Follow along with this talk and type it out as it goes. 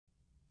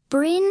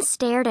Bryn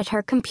stared at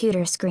her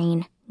computer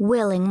screen,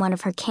 willing one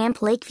of her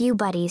Camp Lakeview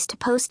buddies to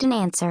post an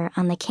answer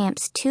on the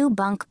camp's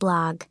 2-bunk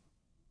blog.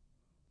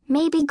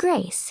 Maybe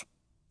Grace.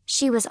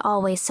 She was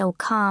always so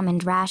calm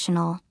and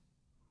rational.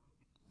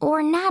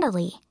 Or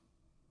Natalie.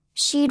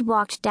 She'd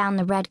walked down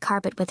the red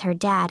carpet with her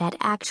dad at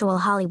actual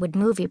Hollywood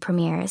movie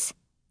premieres.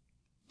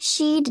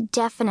 She'd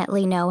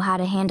definitely know how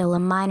to handle a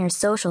minor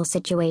social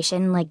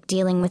situation like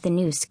dealing with a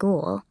new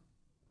school.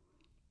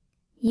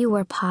 You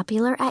were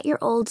popular at your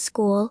old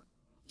school.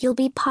 You'll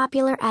be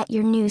popular at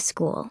your new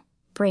school,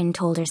 Bryn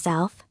told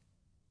herself.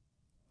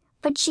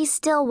 But she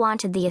still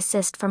wanted the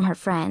assist from her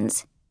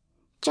friends,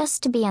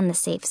 just to be on the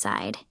safe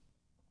side.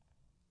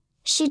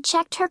 She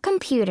checked her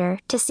computer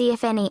to see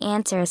if any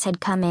answers had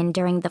come in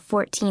during the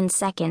 14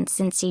 seconds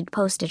since she'd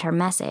posted her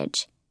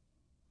message.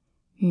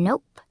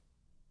 Nope.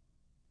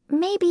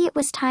 Maybe it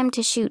was time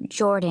to shoot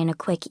Jordan a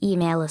quick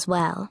email as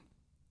well.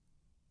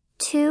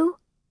 To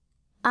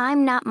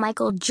I'm not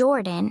Michael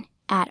Jordan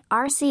at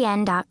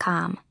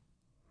rcn.com.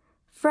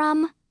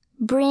 From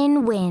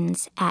Bryn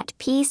Wins at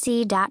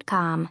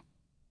pc.com.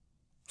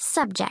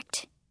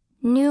 Subject: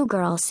 New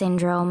Girl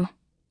Syndrome.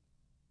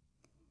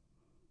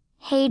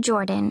 Hey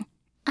Jordan,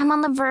 I'm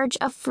on the verge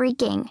of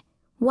freaking.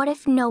 What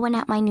if no one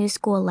at my new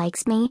school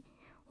likes me?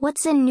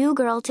 What's a new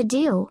girl to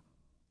do?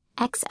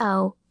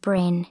 XO,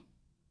 Bryn.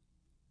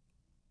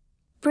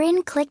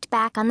 Bryn clicked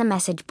back on the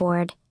message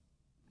board.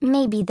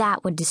 Maybe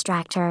that would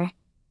distract her.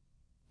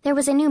 There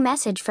was a new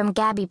message from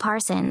Gabby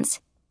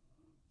Parsons.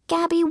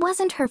 Gabby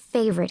wasn't her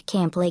favorite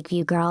Camp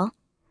Lakeview girl,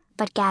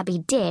 but Gabby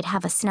did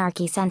have a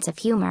snarky sense of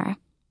humor.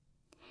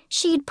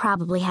 She'd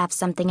probably have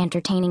something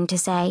entertaining to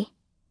say.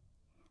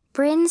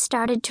 Bryn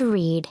started to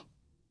read.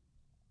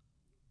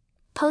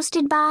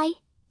 Posted by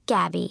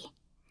Gabby.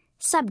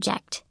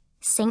 Subject: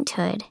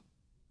 Sainthood.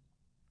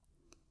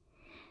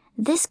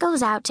 This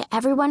goes out to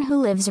everyone who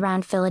lives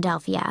around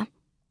Philadelphia.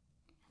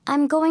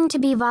 I'm going to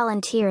be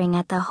volunteering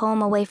at the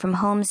Home Away from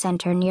Home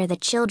Center near the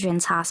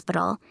Children's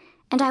Hospital,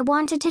 and I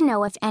wanted to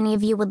know if any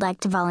of you would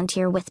like to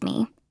volunteer with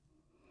me.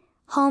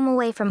 Home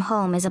Away from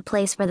Home is a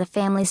place where the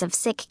families of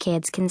sick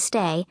kids can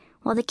stay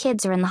while the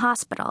kids are in the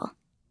hospital.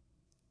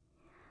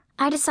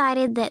 I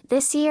decided that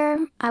this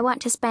year I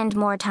want to spend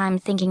more time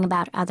thinking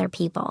about other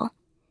people.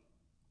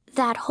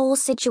 That whole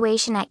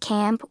situation at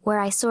camp where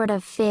I sort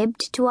of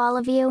fibbed to all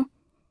of you.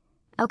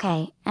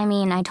 Okay,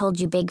 I told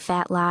you big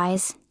fat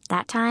lies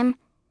that time.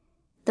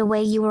 The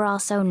way you were all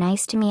so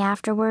nice to me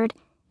afterward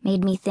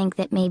made me think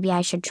that maybe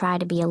I should try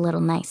to be a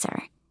little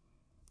nicer.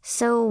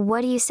 So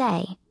what do you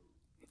say?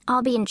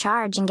 I'll be in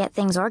charge and get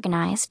things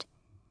organized.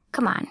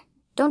 Come on,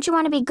 don't you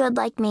want to be good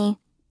like me?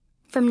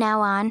 From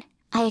now on,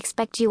 I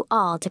expect you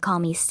all to call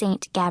me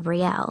Saint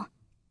Gabrielle.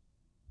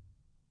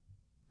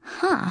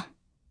 Huh,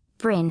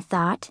 Bryn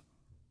thought.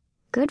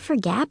 Good for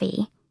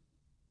Gabby.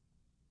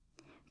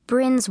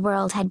 Bryn's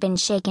world had been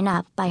shaken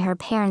up by her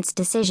parents'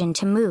 decision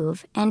to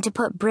move and to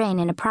put Bryn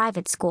in a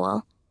private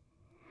school.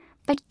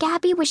 But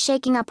Gabby was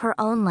shaking up her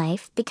own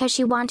life because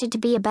she wanted to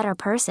be a better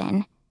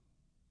person.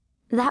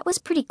 That was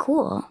pretty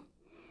cool.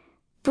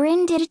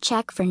 Bryn did a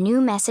check for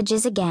new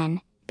messages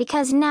again,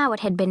 because now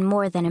it had been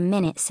more than a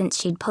minute since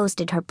she'd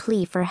posted her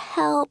plea for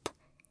help.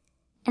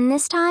 And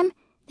this time,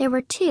 there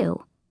were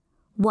 2.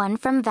 One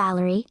from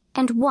Valerie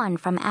and one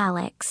from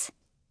Alex.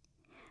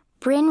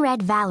 Bryn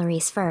read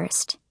Valerie's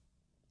first.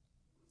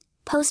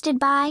 Posted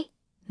by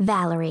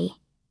Valerie.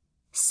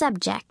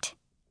 Subject: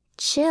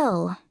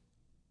 Chill.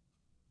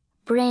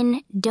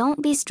 Bryn,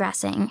 don't be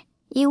stressing.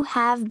 You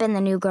have been the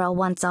new girl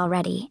once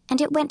already, and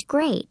it went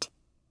great.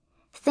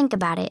 Think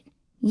about it.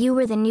 You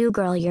were the new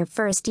girl your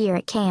first year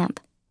at camp.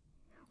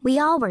 We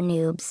all were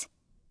noobs.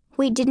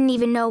 We didn't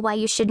even know why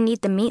you shouldn't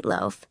eat the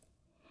meatloaf.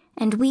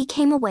 And we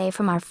came away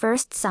from our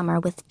first summer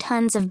with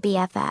tons of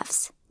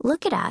BFFs.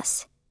 Look at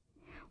us.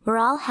 We're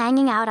all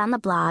hanging out on the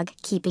blog,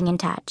 keeping in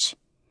touch.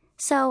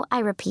 So, I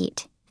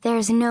repeat,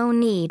 there's no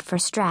need for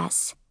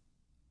stress.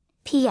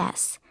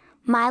 P.S.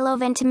 Milo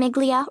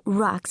Ventimiglia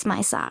rocks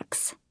my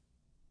socks.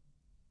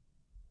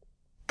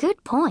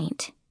 Good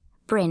point,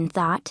 Bryn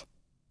thought.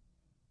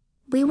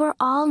 We were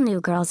all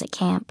new girls at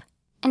camp,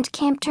 and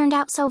camp turned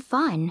out so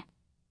fun.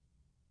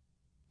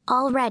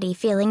 Already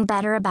feeling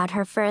better about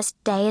her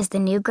first day as the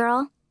new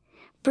girl,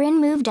 Bryn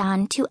moved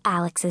on to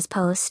Alex's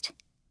post.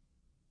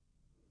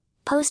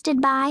 Posted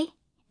by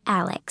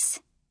Alex.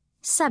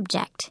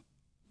 Subject: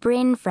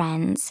 Bryn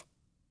Friends.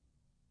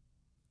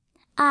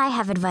 I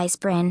have advice,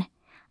 Bryn.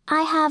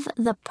 I have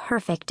the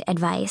perfect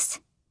advice.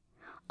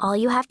 All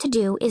you have to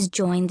do is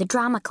join the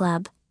drama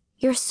club.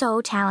 You're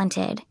so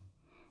talented.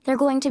 They're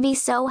going to be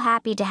so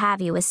happy to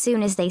have you as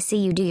soon as they see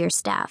you do your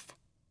stuff.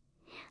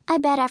 I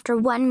bet after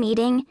one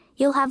meeting,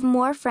 you'll have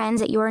more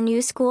friends at your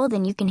new school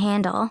than you can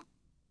handle.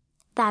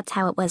 That's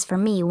how it was for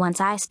me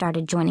once I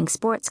started joining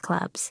sports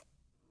clubs.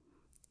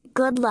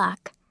 Good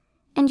luck.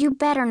 And you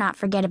better not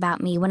forget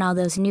about me when all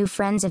those new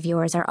friends of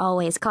yours are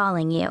always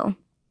calling you.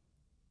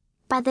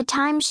 By the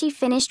time she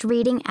finished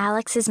reading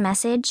Alex's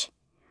message,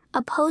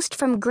 a post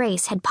from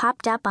Grace had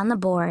popped up on the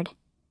board.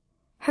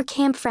 Her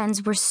camp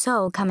friends were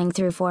so coming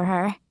through for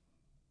her.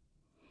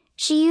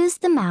 She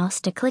used the mouse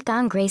to click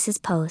on Grace's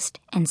post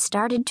and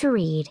started to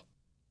read.